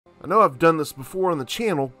I know I've done this before on the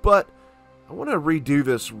channel, but I want to redo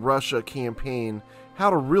this Russia campaign, how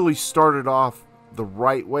to really start it off the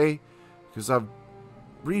right way, because I've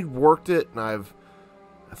reworked it and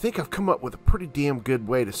I think I've come up with a pretty damn good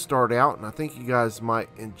way to start out, and I think you guys might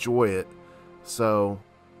enjoy it. So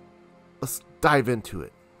let's dive into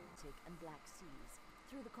it.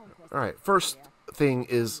 Alright, first thing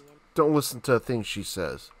is don't listen to things she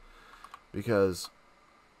says, because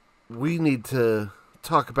we need to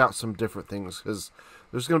talk about some different things, because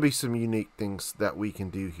there's going to be some unique things that we can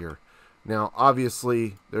do here. Now,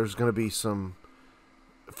 obviously, there's going to be some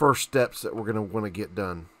first steps that we're going to want to get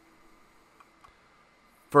done.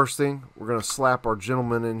 First thing, we're going to slap our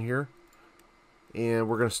gentleman in here, and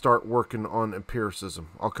we're going to start working on empiricism.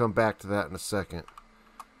 I'll come back to that in a second.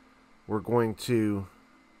 We're going to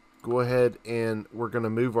go ahead and we're going to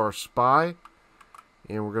move our spy,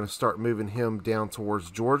 and we're going to start moving him down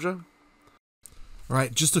towards Georgia. All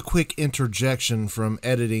right, just a quick interjection from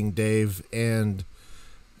editing, Dave, and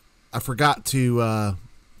I forgot to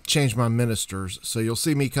change my ministers, so you'll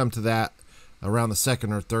see me come to that around the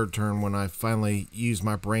second or third turn when I finally use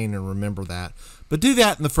my brain and remember that. But do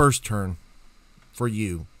that in the first turn for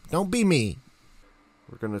you. Don't be me.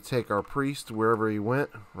 We're going to take our priest wherever he went,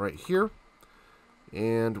 right here,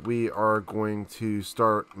 and we are going to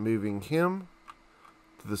start moving him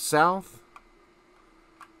to the south.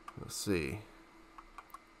 Let's see.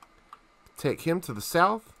 Take him to the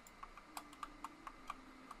south.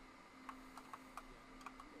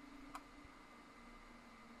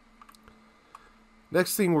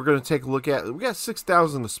 Next thing we're going to take a look at, we got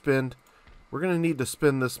 6,000 to spend. We're going to need to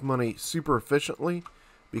spend this money super efficiently,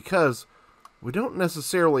 because we don't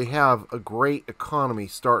necessarily have a great economy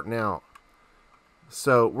starting out.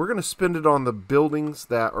 So we're going to spend it on the buildings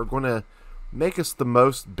that are going to make us the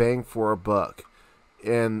most bang for our buck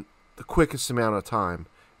in the quickest amount of time.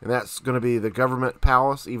 And that's going to be the government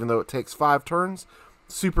palace, even though it takes 5 turns.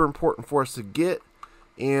 Super important for us to get.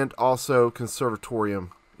 And also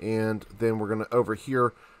conservatorium. And then we're going to, over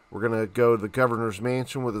here, we're going to go to the governor's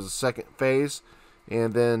mansion with a second phase.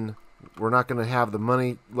 And then we're not going to have the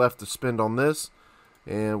money left to spend on this.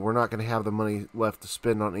 And we're not going to have the money left to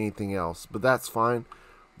spend on anything else. But that's fine.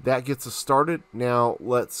 That gets us started. Now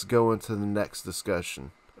let's go into the next discussion.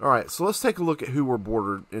 Alright, so let's take a look at who we're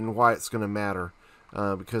bordered and why it's going to matter.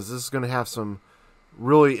 Because this is going to have some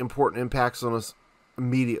really important impacts on us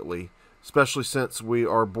immediately. Especially since we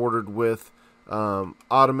are bordered with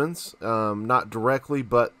Ottomans, not directly,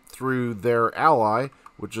 but through their ally,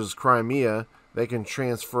 which is Crimea. They can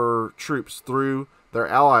transfer troops through their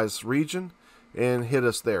allies' region and hit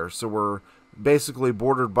us there. So we're basically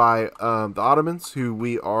bordered by the Ottomans, who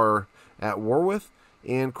we are at war with,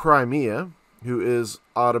 and Crimea, who is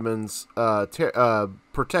Ottomans'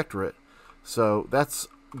 protectorate. So that's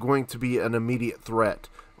going to be an immediate threat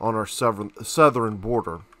on our southern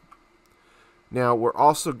border. Now, we're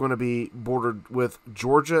also going to be bordered with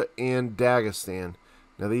Georgia and Dagestan.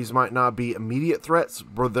 Now, these might not be immediate threats,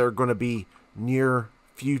 but they're going to be near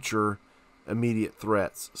future immediate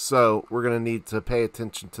threats. So, we're going to need to pay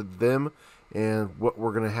attention to them and what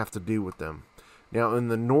we're going to have to do with them. Now, in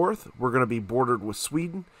the north, we're going to be bordered with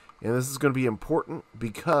Sweden, and this is going to be important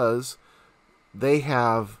because they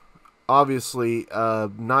have obviously a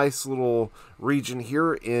nice little region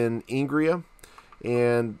here in Ingria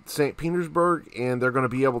and St. Petersburg, and they're going to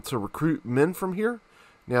be able to recruit men from here.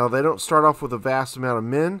 Now, they don't start off with a vast amount of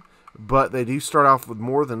men, but they do start off with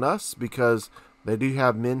more than us, because they do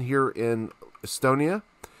have men here in Estonia,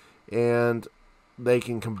 and they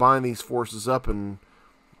can combine these forces up and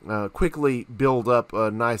quickly build up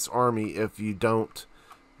a nice army if you don't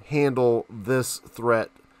handle this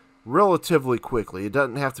threat relatively quickly. It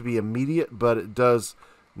doesn't have to be immediate, but it does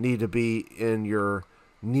need to be in your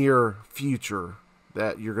near future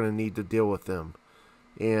that you're going to need to deal with them.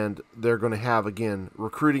 And they're going to have, again,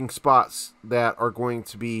 recruiting spots that are going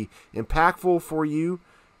to be impactful for you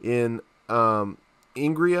in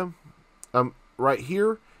Ingria, right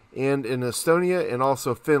here, and in Estonia, and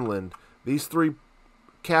also Finland. These 3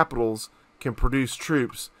 capitals can produce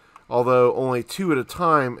troops, although only 2 at a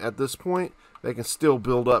time at this point. They can still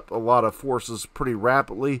build up a lot of forces pretty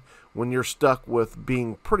rapidly when you're stuck with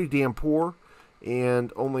being pretty damn poor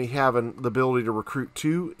and only having the ability to recruit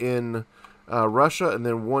 2 in Russia and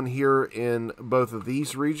then 1 here in both of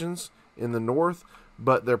these regions in the north.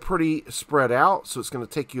 But they're pretty spread out, so it's going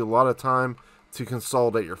to take you a lot of time to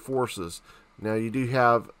consolidate your forces. Now, you do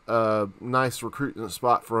have a nice recruiting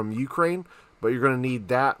spot from Ukraine, but you're going to need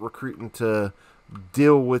that recruiting to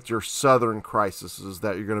deal with your southern crises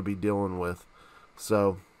that you're going to be dealing with.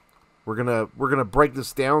 So We're gonna break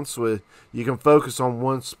this down so you can focus on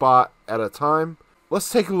one spot at a time. Let's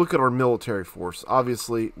take a look at our military force.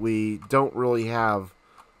 Obviously, we don't really have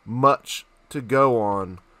much to go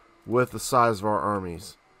on with the size of our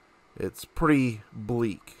armies. It's pretty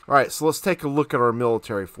bleak. All right, so let's take a look at our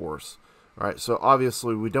military force. All right, so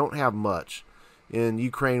obviously we don't have much. In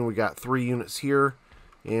Ukraine, we got 3 units here,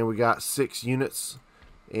 and we got 6 units,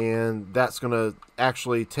 and that's going to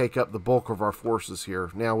actually take up the bulk of our forces here.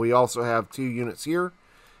 Now, we also have 2 units here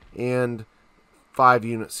and 5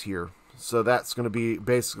 units here. So that's going to be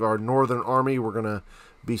basically our northern army we're going to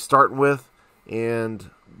be starting with,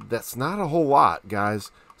 and that's not a whole lot,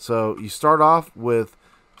 guys. So you start off with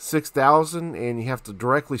 6,000, and you have to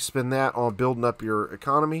directly spend that on building up your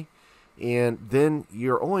economy, and then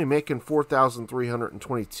you're only making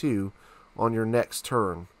 4,322 on your next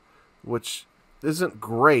turn, which isn't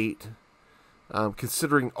great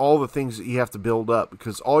considering all the things that you have to build up,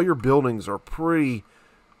 because all your buildings are pretty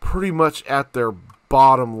much at their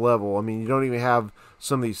bottom level. I mean, you don't even have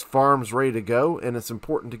some of these farms ready to go, and it's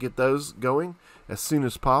important to get those going as soon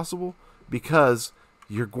as possible, because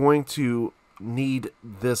you're going to need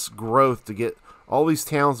this growth to get all these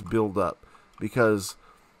towns built up, because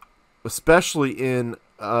especially in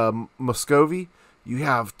Muscovy, you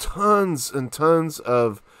have tons and tons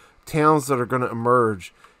of towns that are going to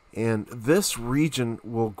emerge, and this region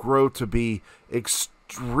will grow to be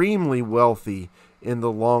extremely wealthy in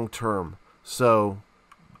the long term. So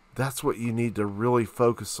that's what you need to really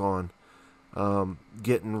focus on,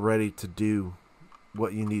 getting ready to do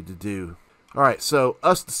what you need to do. All right, so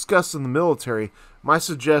us discussing the military, my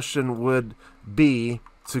suggestion would be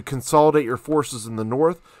to consolidate your forces in the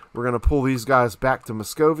north. We're going to pull these guys back to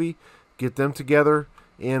Muscovy, get them together,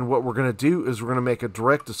 and what we're going to do is we're going to make a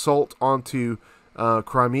direct assault onto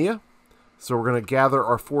Crimea. So we're going to gather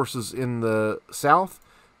our forces in the south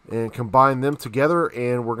and combine them together,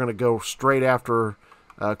 and we're going to go straight after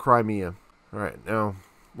Crimea. All right, now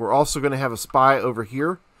we're also going to have a spy over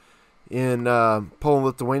here in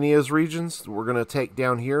Poland-Lithuania's regions. We're going to take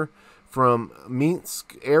down here from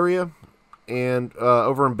Minsk area and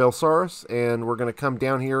over in Belsaris, and we're going to come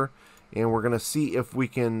down here and we're going to see if we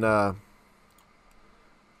can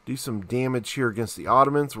do some damage here against the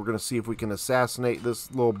Ottomans. We're going to see if we can assassinate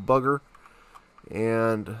this little bugger,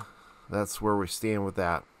 and that's where we stand with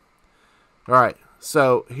that. Alright,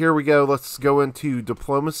 so here we go. Let's go into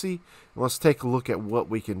diplomacy, and let's take a look at what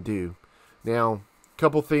we can do. Now, a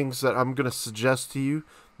couple things that I'm going to suggest to you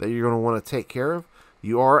that you're going to want to take care of.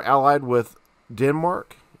 You are allied with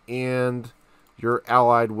Denmark, and you're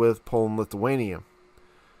allied with Poland-Lithuania.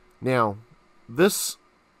 Now, this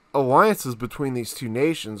alliances between these two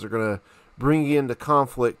nations are going to bring you into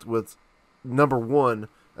conflict with, number one,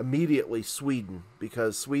 immediately Sweden,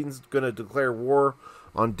 because Sweden's going to declare war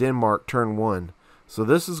on Denmark turn 1. So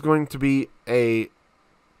this is going to be a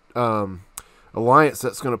alliance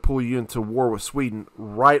that's going to pull you into war with Sweden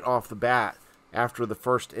right off the bat after the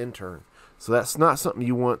first turn. So that's not something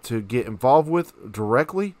you want to get involved with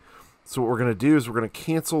directly. So what we're going to do is we're going to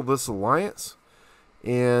cancel this alliance,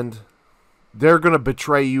 and they're going to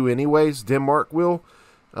betray you anyways. Denmark will.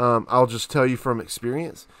 I'll just tell you from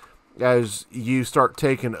experience, as you start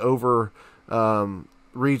taking over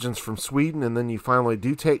regions from Sweden, and then you finally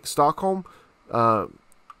do take Stockholm,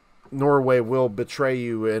 Norway will betray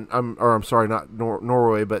you, and I'm sorry, not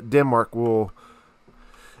Norway, but Denmark will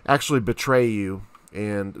actually betray you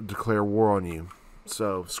and declare war on you.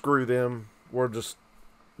 So screw them. We'll just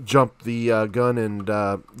jump the gun and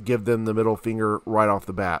give them the middle finger right off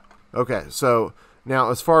the bat. Okay, so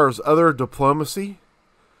now as far as other diplomacy,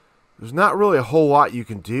 there's not really a whole lot you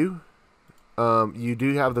can do. You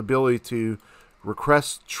do have the ability to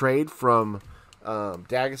request trade from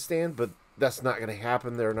Dagestan, but that's not going to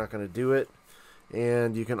happen. They're not going to do it.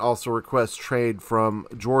 And you can also request trade from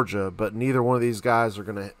Georgia, but neither one of these guys are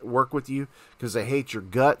going to work with you because they hate your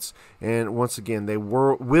guts. And once again, they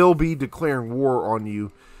will be declaring war on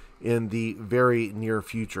you in the very near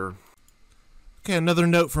future. Okay, another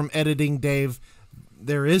note from editing Dave.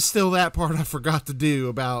 There is still that part I forgot to do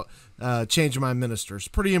about changing my ministers.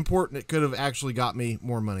 Pretty important. It could have actually got me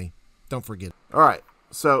more money. Don't forget. All right,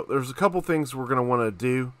 so there's a couple things we're going to want to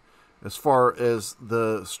do as far as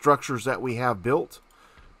the structures that we have built.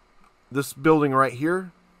 This building right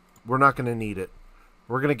here, we're not going to need it.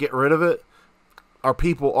 We're going to get rid of it. Our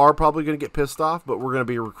people are probably going to get pissed off, but we're going to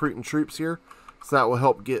be recruiting troops here, so that will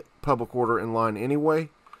help get public order in line anyway.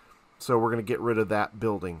 So we're going to get rid of that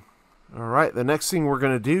building. All right, the next thing we're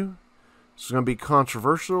going to do is going to be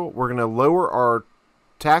controversial. We're going to lower our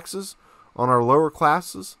taxes on our lower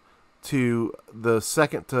classes to the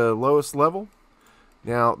second to lowest level.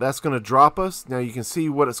 Now that's going to drop us. Now you can see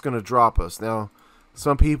what it's going to drop us. Now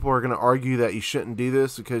some people are going to argue that you shouldn't do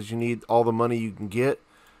this because you need all the money you can get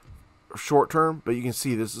short term, but you can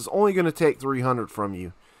see this is only going to take 300 from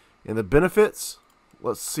you. And the benefits,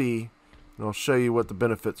 let's see, and I'll show you what the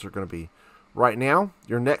benefits are going to be. Right now,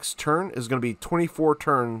 your next turn is going to be 24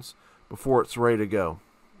 turns before it's ready to go.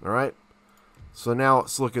 All right? So now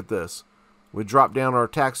let's look at this. We drop down our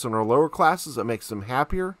tax on our lower classes. That makes them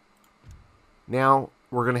happier. Now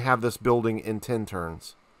we're going to have this building in 10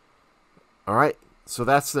 turns. All right? So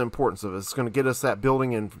that's the importance of it. It's going to get us that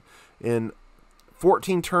building in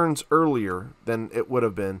 14 turns earlier than it would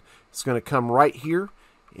have been. It's going to come right here,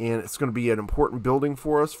 and it's going to be an important building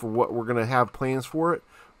for us for what we're going to have plans for it.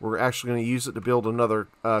 We're actually going to use it to build another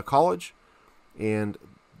college, and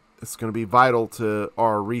it's going to be vital to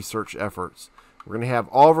our research efforts. We're going to have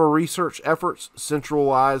all of our research efforts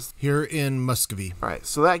centralized here in Muscovy. All right,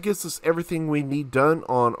 so that gets us everything we need done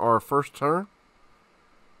on our first turn.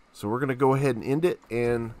 So we're going to go ahead and end it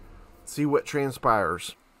and see what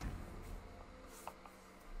transpires.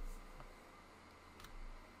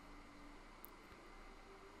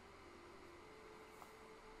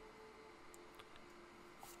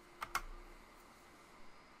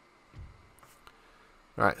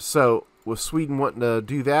 All right, so with Sweden wanting to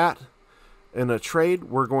do that in a trade,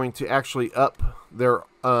 we're going to actually up their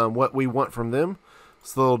what we want from them,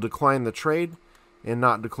 so they'll decline the trade and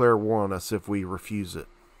not declare war on us if we refuse it.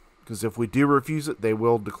 Because if we do refuse it, they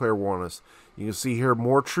will declare war on us. You can see here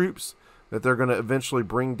more troops that they're going to eventually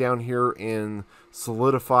bring down here and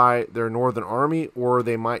solidify their northern army, or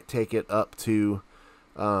they might take it up to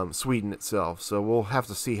Sweden itself. So we'll have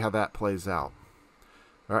to see how that plays out.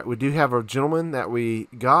 All right, we do have a gentleman that we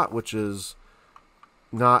got, which is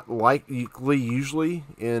not likely usually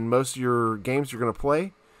in most of your games you're going to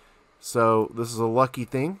play. So this is a lucky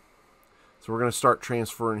thing. So we're going to start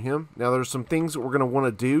transferring him. Now there's some things that we're going to want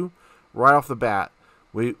to do right off the bat.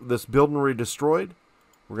 This building we destroyed,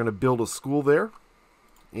 we're going to build a school there.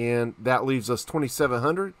 And that leaves us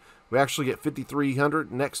 2,700. We actually get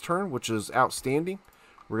 5,300 next turn, which is outstanding.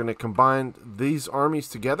 We're going to combine these armies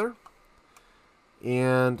together.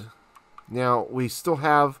 And now we still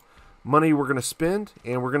have money we're going to spend,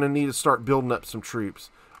 and we're going to need to start building up some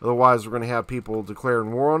troops. Otherwise, we're going to have people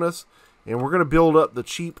declaring war on us. And we're going to build up the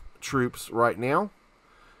cheap troops right now.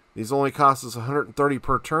 These only cost us 130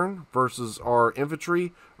 per turn versus our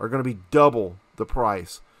infantry are going to be double the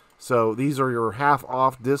price. So these are your half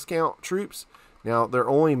off discount troops. Now they're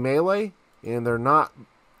only melee, and they're not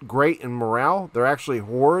great in morale. They're actually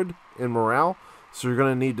horrid in morale. So you're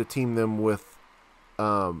going to need to team them with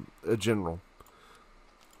a general.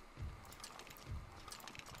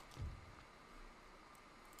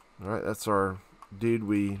 Alright, that's our dude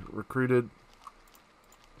we recruited.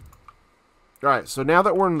 Alright, so now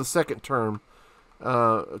that we're in the second now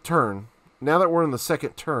that we're in the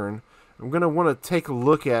second turn, I'm going to want to take a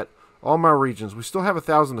look at all my regions. We still have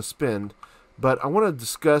 1,000 to spend, but I want to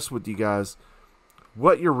discuss with you guys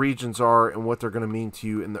what your regions are and what they're going to mean to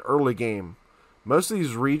you in the early game. Most of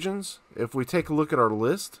these regions, if we take a look at our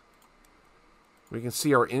list, we can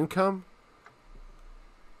see our income.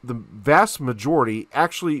 The vast majority,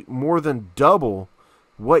 actually more than double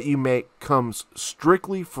what you make, comes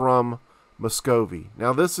strictly from Muscovy.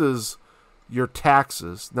 Now this is your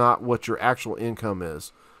taxes, not what your actual income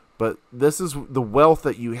is. But this is the wealth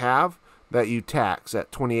that you have that you tax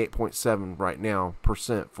at 28.7 right now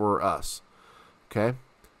 % for us. Okay?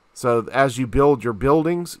 So as you build your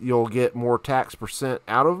buildings, you'll get more tax %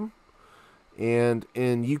 out of them. And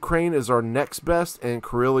in Ukraine is our next best, and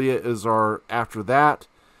Karelia is our after that.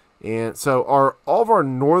 And so all of our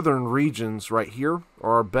northern regions right here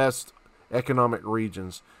are our best economic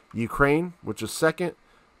regions. Ukraine, which is second,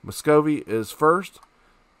 Muscovy is first,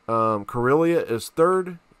 Karelia is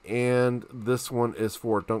third, and this one is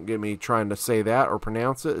fourth. Don't get me trying to say that or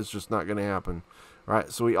pronounce it. It's just not going to happen. All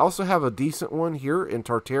right, so we also have a decent one here in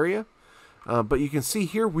Tartaria. But you can see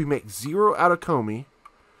here we make 0 out of Komi,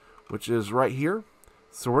 which is right here.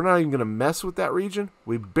 So we're not even going to mess with that region.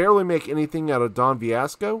 We barely make anything out of Don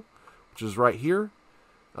Viasco, which is right here.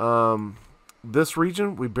 This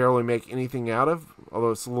region we barely make anything out of,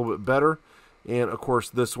 although it's a little bit better. And of course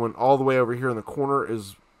this one all the way over here in the corner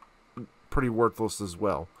is pretty worthless as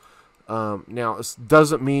well. Now this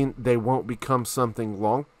doesn't mean they won't become something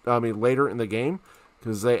later in the game,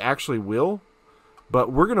 because they actually will.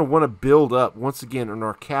 But we're going to want to build up once again in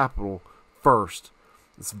our capital first.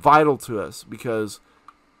 It's vital to us because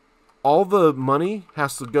all the money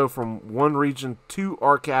has to go from one region to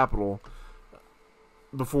our capital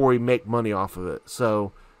before we make money off of it.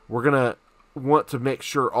 So we're going to want to make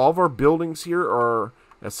sure all of our buildings here are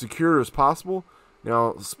as secure as possible.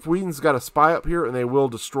 Now, Sweden's got a spy up here, and they will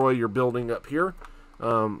destroy your building up here.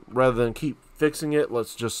 Rather than keep fixing it,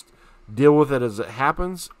 let's just deal with it as it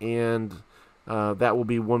happens, and that will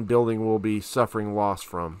be one building we'll be suffering loss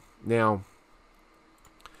from. Now,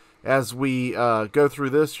 as we go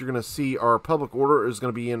through this, you're going to see our public order is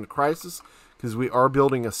going to be in crisis because we are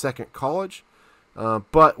building a second college.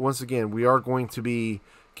 But once again, we are going to be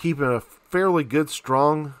keeping a fairly good,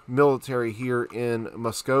 strong military here in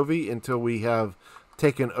Muscovy until we have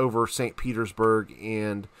taken over St. Petersburg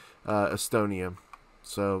and Estonia.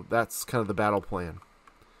 So that's kind of the battle plan.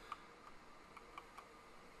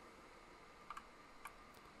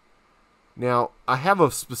 Now, I have a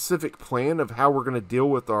specific plan of how we're going to deal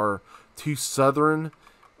with our two southern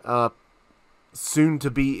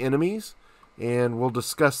soon-to-be enemies, and we'll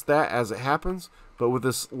discuss that as it happens. But with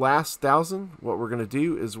this last 1,000, what we're going to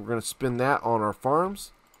do is we're going to spend that on our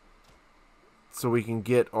farms so we can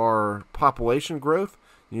get our population growth.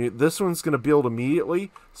 This one's going to build immediately,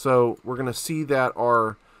 so we're going to see that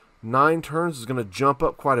our 9 turns is going to jump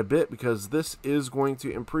up quite a bit because this is going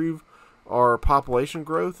to improve our population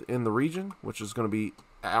growth in the region, which is going to be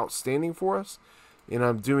outstanding for us. And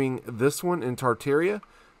I'm doing this one in Tartaria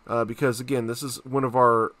because, again, this is one of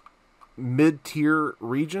our mid-tier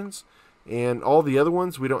regions, and all the other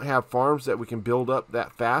ones we don't have farms that we can build up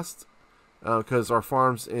that fast because our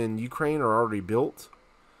farms in Ukraine are already built.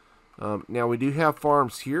 Now, we do have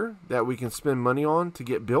farms here that we can spend money on to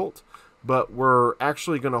get built, but we're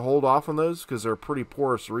actually going to hold off on those because they're pretty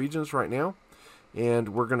porous regions right now. And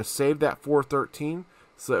we're going to save that 413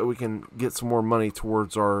 so that we can get some more money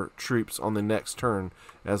towards our troops on the next turn,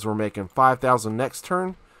 as we're making 5,000 next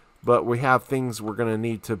turn, but we have things we're going to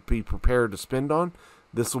need to be prepared to spend on.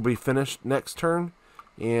 This will be finished next turn,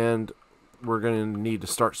 and we're going to need to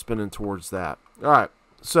start spending towards that. All right,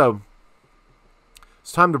 so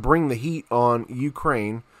it's time to bring the heat on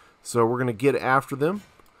Ukraine, so we're going to get after them.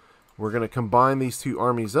 We're going to combine these two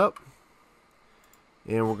armies up,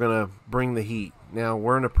 and we're going to bring the heat. Now,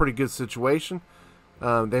 we're in a pretty good situation.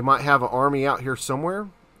 They might have an army out here somewhere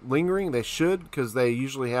lingering. They should, because they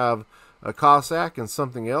usually have a Cossack and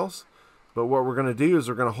something else. But what we're going to do is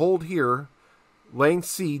we're going to hold here, laying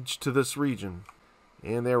siege to this region.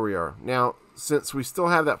 And there we are. Now, since we still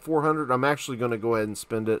have that 400, I'm actually going to go ahead and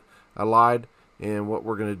spend it. I lied. And what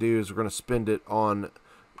we're going to do is we're going to spend it on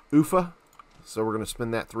Ufa. So we're going to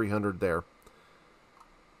spend that 300 there.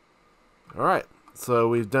 All right. So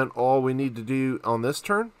we've done all we need to do on this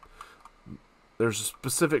turn. There's a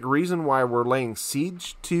specific reason why we're laying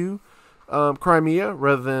siege to Crimea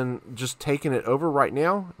rather than just taking it over right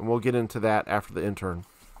now. And we'll get into that after the end turn.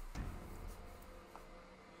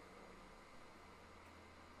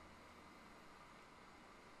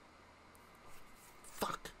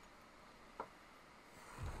 Fuck.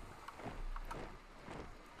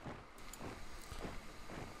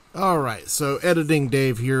 Alright, so editing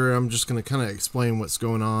Dave here. I'm just going to kind of explain what's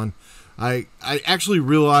going on. I actually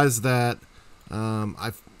realized that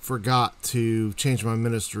I forgot to change my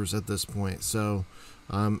ministers at this point. So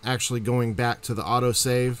I'm actually going back to the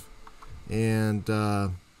autosave and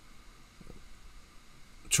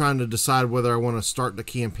trying to decide whether I want to start the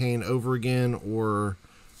campaign over again or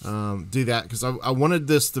do that. Because I wanted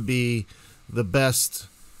this to be the best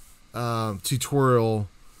tutorial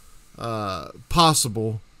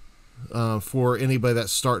possible for anybody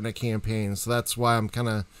that's starting a campaign. So that's why I'm kind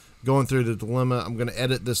of going through the dilemma. I'm going to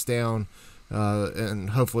edit this down and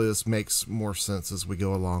hopefully this makes more sense as we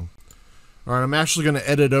go along. All right, I'm actually going to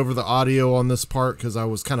edit over the audio on this part because I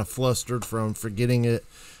was kind of flustered from forgetting it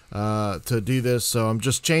to do this. So I'm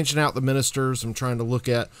just changing out the ministers. I'm trying to look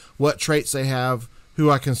at what traits they have, who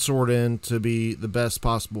I can sort in to be the best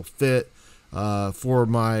possible fit for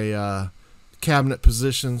my cabinet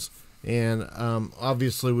positions. And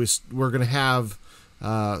obviously we're going to have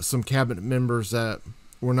some cabinet members that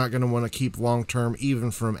we're not going to want to keep long term,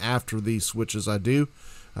 even from after these switches I do,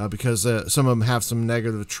 because some of them have some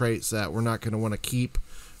negative traits that we're not going to want to keep,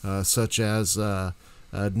 such as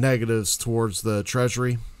negatives towards the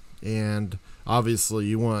treasury. And obviously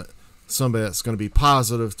you want somebody that's going to be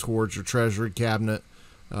positive towards your treasury cabinet,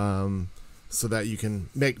 so that you can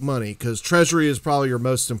make money, because treasury is probably your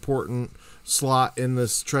most important slot in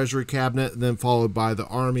this treasury cabinet, then followed by the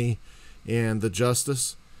army and the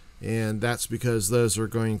justice. And that's because those are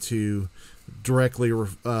going to directly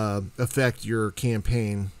affect your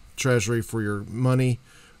campaign. Treasury for your money,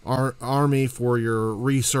 army for your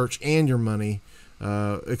research and your money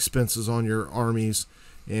expenses on your armies,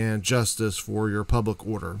 and justice for your public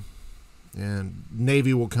order. And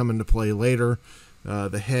navy will come into play later.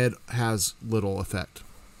 the head has little effect.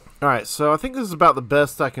 All right, so I think this is about the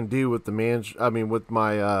best I can do with the with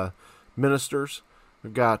my ministers.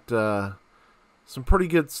 We've got some pretty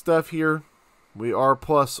good stuff here. We are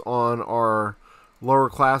plus on our lower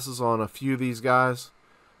classes on a few of these guys.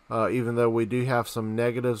 Even though we do have some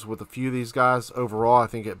negatives with a few of these guys, overall I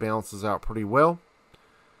think it balances out pretty well.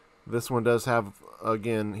 This one does have,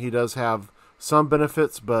 again, he does have some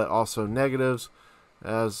benefits, but also negatives,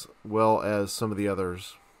 as well as some of the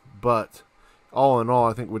others. But all in all,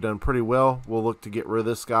 I think we've done pretty well. We'll look to get rid of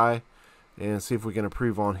this guy and see if we can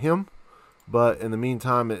improve on him. But in the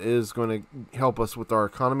meantime, it is going to help us with our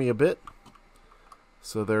economy a bit.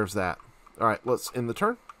 So there's that. All right, let's end the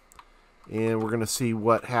turn. And we're going to see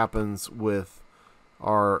what happens with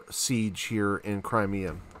our siege here in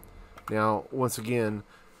Crimea. Now, once again,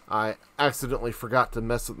 I accidentally forgot to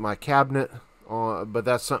mess with my cabinet, but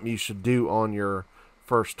that's something you should do on your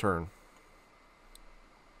first turn.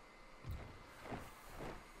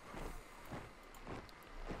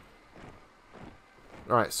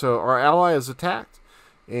 Alright, so our ally is attacked,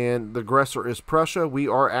 and the aggressor is Prussia. We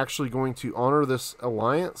are actually going to honor this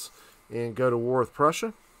alliance and go to war with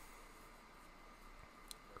Prussia.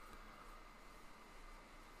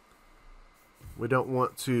 We don't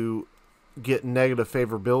want to get negative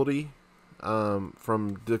favorability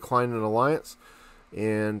from declining an alliance,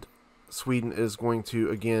 and Sweden is going to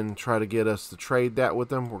again try to get us to trade that with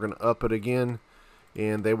them. We're going to up it again,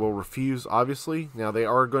 and they will refuse, obviously. Now they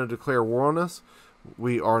are going to declare war on us.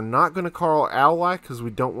 We are not going to call ally because we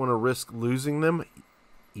don't want to risk losing them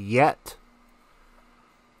yet.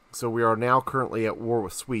 So we are now currently at war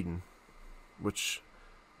with Sweden, which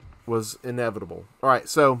was inevitable. All right,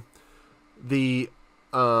 so the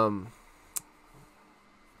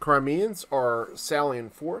Crimeans are sallying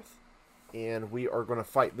forth, and we are going to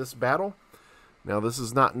fight this battle. Now, this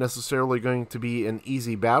is not necessarily going to be an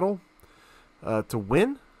easy battle to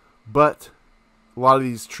win, but a lot of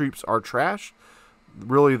these troops are trash.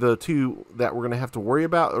 Really, the two that we're going to have to worry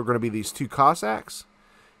about are going to be these two Cossacks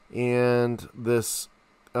and this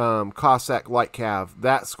Cossack light cav.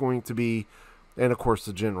 That's going to be, and of course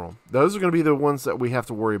the general. Those are going to be the ones that we have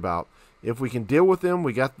to worry about. If we can deal with them,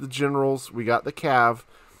 we got the generals, we got the cav,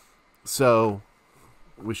 so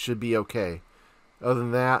we should be okay. Other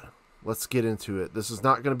than that, let's get into it. This is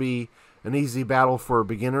not going to be an easy battle for a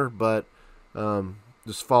beginner, but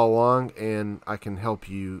just follow along and I can help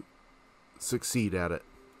you succeed at it.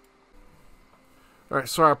 Alright,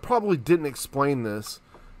 so I probably didn't explain this,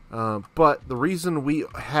 but the reason we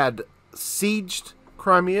had sieged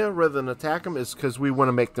Crimea rather than attack them is because we want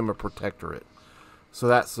to make them a protectorate. So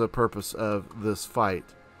that's the purpose of this fight.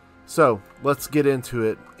 So let's get into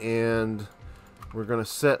it, and we're going to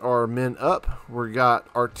set our men up. We got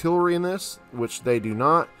artillery in this, which they do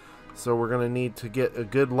not. So we're going to need to get a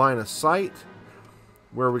good line of sight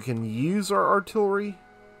where we can use our artillery.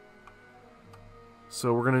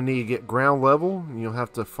 So we're going to need to get ground level. You'll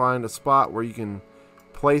have to find a spot where you can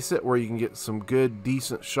place it, where you can get some good,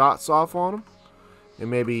 decent shots off on them, and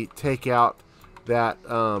maybe take out that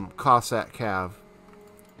Cossack cav.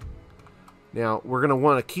 Now, we're going to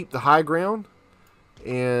want to keep the high ground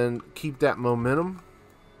and keep that momentum.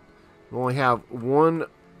 We only have one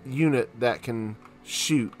unit that can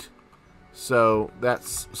shoot, so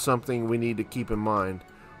that's something we need to keep in mind.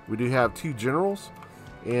 We do have two generals,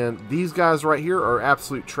 and these guys right here are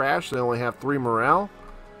absolute trash. They only have 3 morale,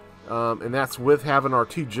 and that's with having our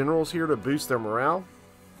 2 generals here to boost their morale.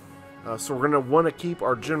 So we're going to want to keep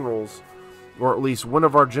our generals, or at least one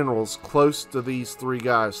of our generals, close to these 3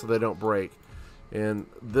 guys so they don't break. And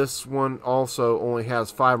this one also only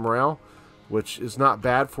has 5 morale, which is not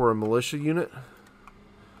bad for a militia unit.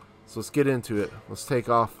 So let's get into it. Let's take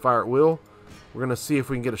off fire at will. We're going to see if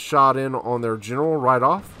we can get a shot in on their general right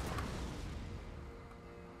off.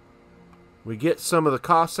 We get some of the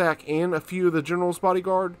Cossack and a few of the general's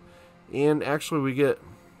bodyguard. And actually we get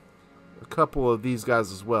a couple of these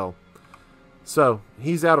guys as well. So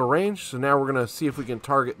he's out of range. So now we're going to see if we can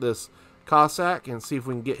target this Cossack and see if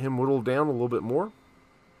we can get him whittled down a little bit more.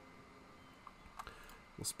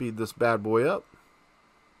 We'll speed this bad boy up.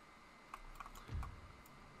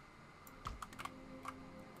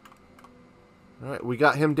 Alright, we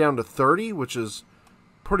got him down to 30, which is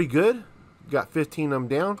pretty good. Got 15 of them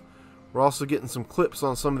down. We're also getting some clips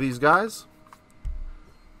on some of these guys.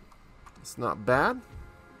 It's not bad.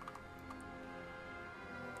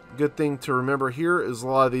 Good thing to remember here is a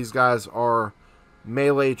lot of these guys are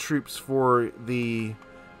melee troops for the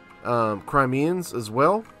Crimeans as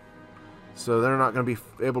well, so they're not going to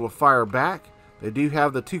be able to fire back. They do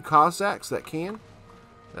have the 2 Cossacks that can,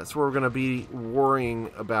 That's where we're going to be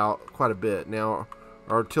worrying about quite a bit. Now,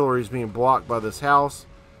 our artillery is being blocked by this house,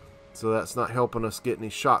 so that's not helping us get any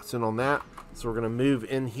shots in on that. So we're going to move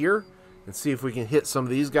in here and see if we can hit some of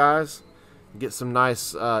these guys and get some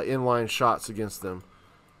nice inline shots against them.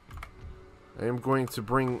 I am going to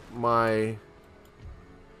bring my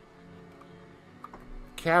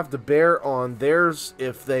Cav to bear on theirs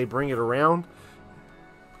if they bring it around.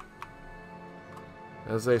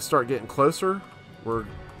 As they start getting closer, we're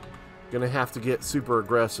going to have to get super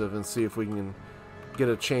aggressive and see if we can get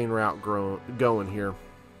a chain route going here.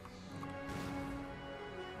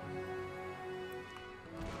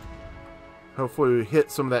 Hopefully we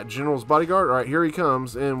hit some of that general's bodyguard. Alright, here he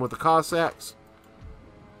comes in with the Cossacks.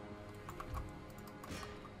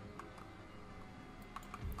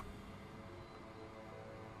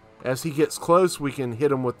 As he gets close, we can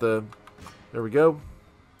hit him with the... There we go.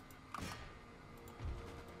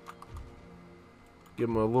 Give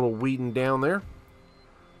him a little weeding down there.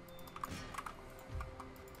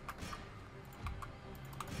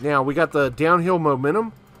 Now, we got the downhill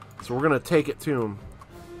momentum, so we're going to take it to him.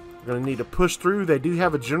 We're going to need to push through. They do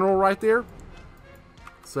have a general right there,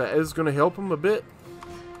 so that is going to help them a bit.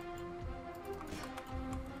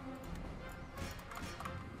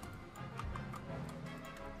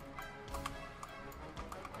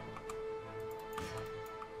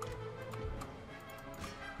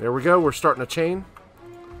 There we go. We're starting a chain.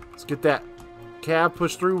 Let's get that cab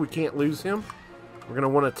pushed through. We can't lose him. We're going to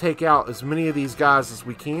want to take out as many of these guys as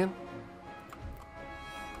we can.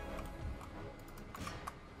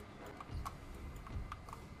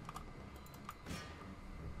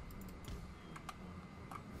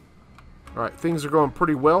 Alright, things are going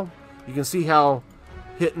pretty well. You can see how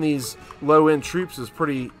hitting these low-end troops is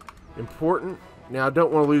pretty important. Now, I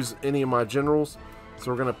don't want to lose any of my generals, so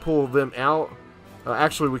we're going to pull them out.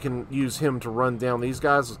 Actually, we can use him to run down these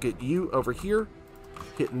guys. Let's get you over here,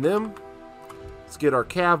 hitting them. Let's get our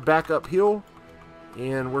cav back uphill.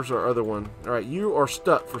 And where's our other one? Alright, you are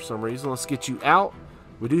stuck for some reason. Let's get you out.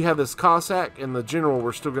 We do have this Cossack and the general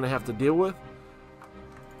we're still going to have to deal with.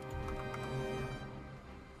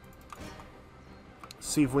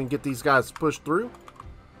 See if we can get these guys pushed through.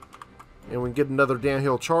 And we can get another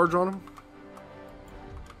downhill charge on them.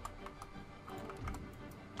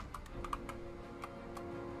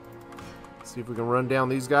 See if we can run down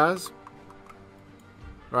these guys.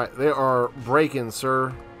 Alright, they are breaking,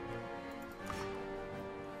 sir.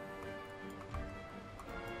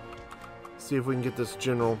 See if we can get this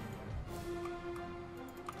general.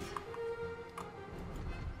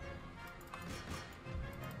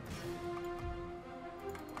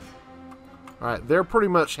 Alright, they're pretty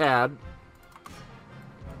much had.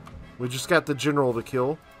 We just got the general to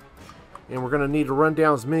kill. And we're going to need to run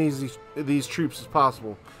down as many of these troops as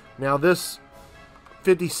possible. Now this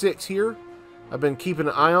 56 here, I've been keeping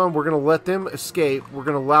an eye on. We're going to let them escape. We're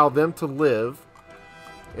going to allow them to live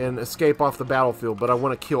and escape off the battlefield. But I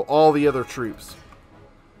want to kill all the other troops.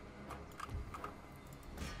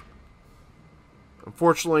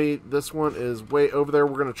 Unfortunately, this one is way over there.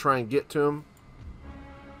 We're going to try and get to him.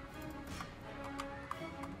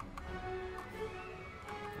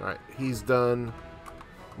 Alright, he's done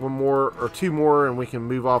one more or two more and we can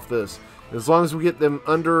move off this. As long as we get them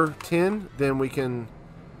under 10, then we can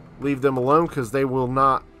leave them alone because they will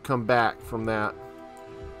not come back from that.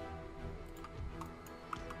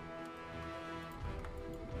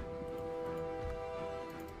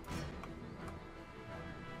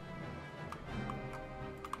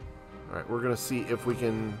 Alright, we're going to see if we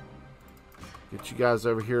can get you guys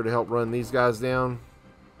over here to help run these guys down.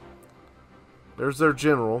 There's their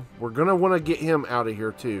general. We're going to want to get him out of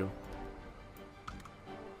here too.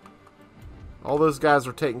 All those guys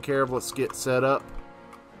are taken care of. Let's get set up.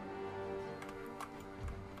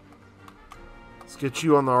 Let's get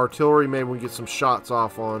you on the artillery. Maybe we can get some shots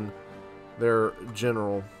off on their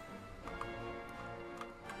general.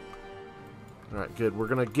 Alright, good. We're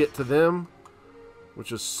going to get to them,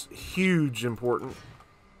 which is huge important.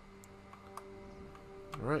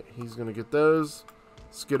 Alright, he's going to get those.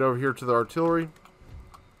 Let's get over here to the artillery.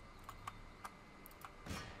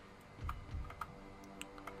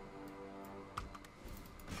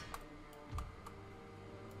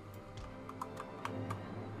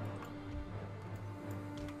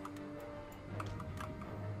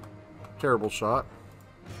 Terrible shot.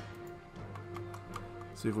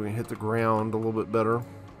 See if we can hit the ground a little bit better.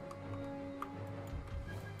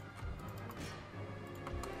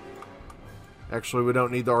 Actually, we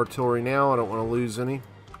don't need the artillery now. I don't want to lose any.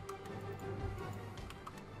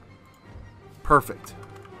 Perfect.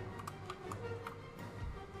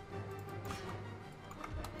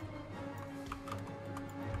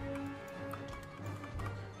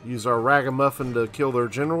 Use our ragamuffin to kill their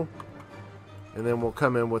general. And then we'll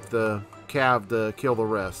come in with the cav to kill the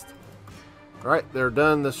rest. Alright, they're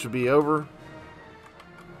done. This should be over.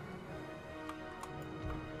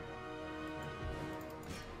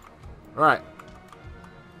 Alright.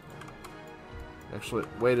 Actually,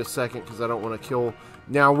 wait a second, because I don't want to kill...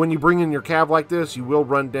 Now, when you bring in your cav like this, you will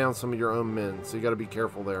run down some of your own men. So you got to be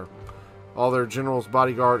careful there. All their general's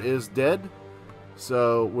bodyguard is dead.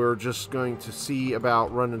 So we're just going to see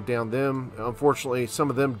about running down them. Unfortunately, some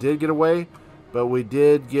of them did get away. But we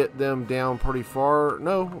did get them down pretty far.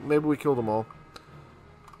 No, maybe we killed them all.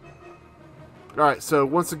 Alright, so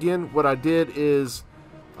once again, what I did is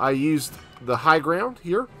I used the high ground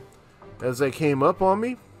here as they came up on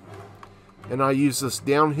me. And I used this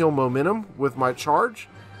downhill momentum with my charge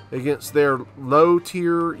against their low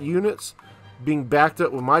tier units being backed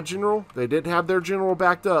up with my general. They did have their general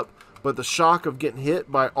backed up, but the shock of getting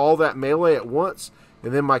hit by all that melee at once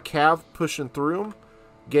and then my cav pushing through them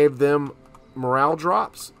gave them morale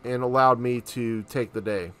drops and allowed me to take the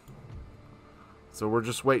day. So we're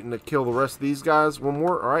just waiting to kill the rest of these guys. One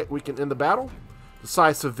more. Alright, we can end the battle.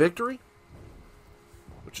 Decisive victory,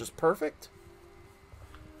 which is perfect.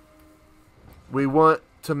 We want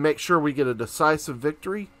to make sure we get a decisive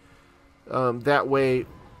victory. That way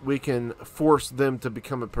we can force them to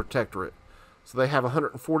become a protectorate. So they have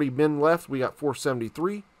 140 men left. We got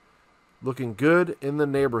 473. Looking good in the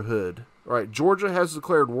neighborhood. Alright, Georgia has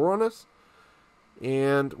declared war on us.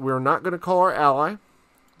 And we're not going to call our ally.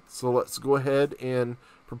 So let's go ahead and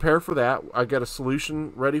prepare for that. I got a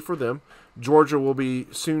solution ready for them. Georgia will be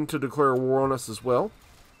soon to declare war on us as well.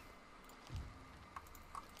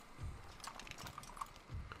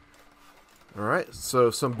 Alright,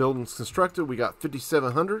 so some buildings constructed. We got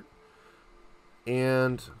 5,700.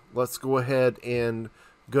 And let's go ahead and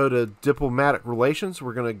go to diplomatic relations.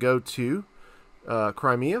 We're going to go to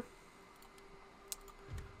Crimea.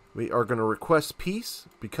 We are going to request peace,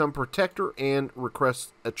 become protector, and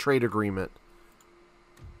request a trade agreement.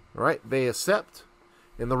 Alright, they accept.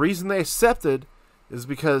 And the reason they accepted is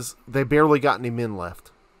because they barely got any men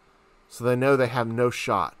left. So they know they have no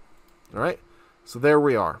shot. Alright, so there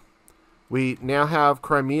we are. We now have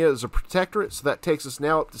Crimea as a protectorate, so that takes us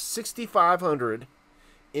now up to 6,500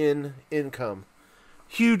 in income.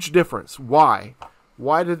 Huge difference. Why?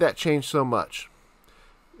 Why did that change so much?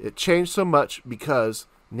 It changed so much because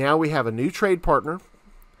now we have a new trade partner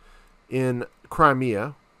in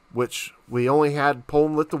Crimea, which we only had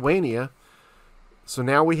Poland, Lithuania. So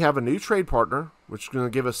now we have a new trade partner, which is going to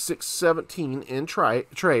give us 617 in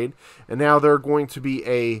trade. And now they're going to be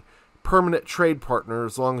a permanent trade partner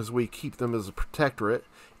as long as we keep them as a protectorate.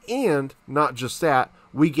 And not just that,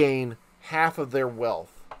 we gain half of their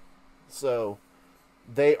wealth. So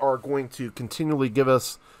they are going to continually give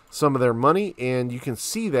us some of their money, and you can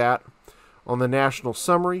see that on the national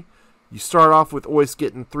summary. You start off with always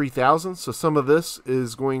getting 3,000, so some of this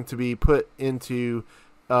is going to be put into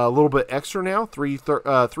a little bit extra now.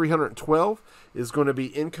 312 is going to be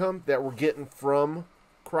income that we're getting from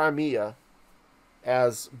Crimea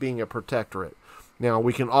as being a protectorate. Now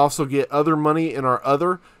we can also get other money in our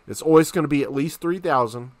other. It's always going to be at least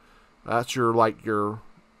 3,000. That's your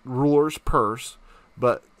ruler's purse,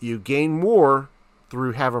 but you gain more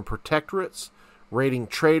through having protectorates, raiding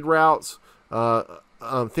trade routes,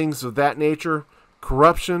 things of that nature.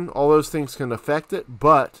 Corruption, all those things can affect it,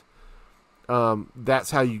 but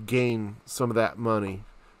that's how you gain some of that money.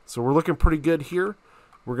 So we're looking pretty good here.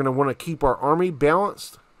 We're going to want to keep our army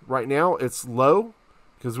balanced. Right now it's low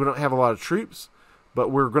because we don't have a lot of troops, but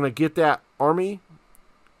we're going to get that army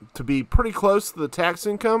to be pretty close to the tax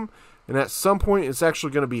income, and at some point it's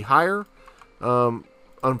actually going to be higher,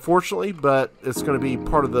 unfortunately, but it's going to be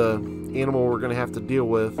part of the animal we're going to have to deal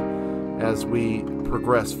with as we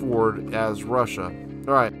progress forward as Russia.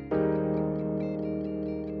 All right.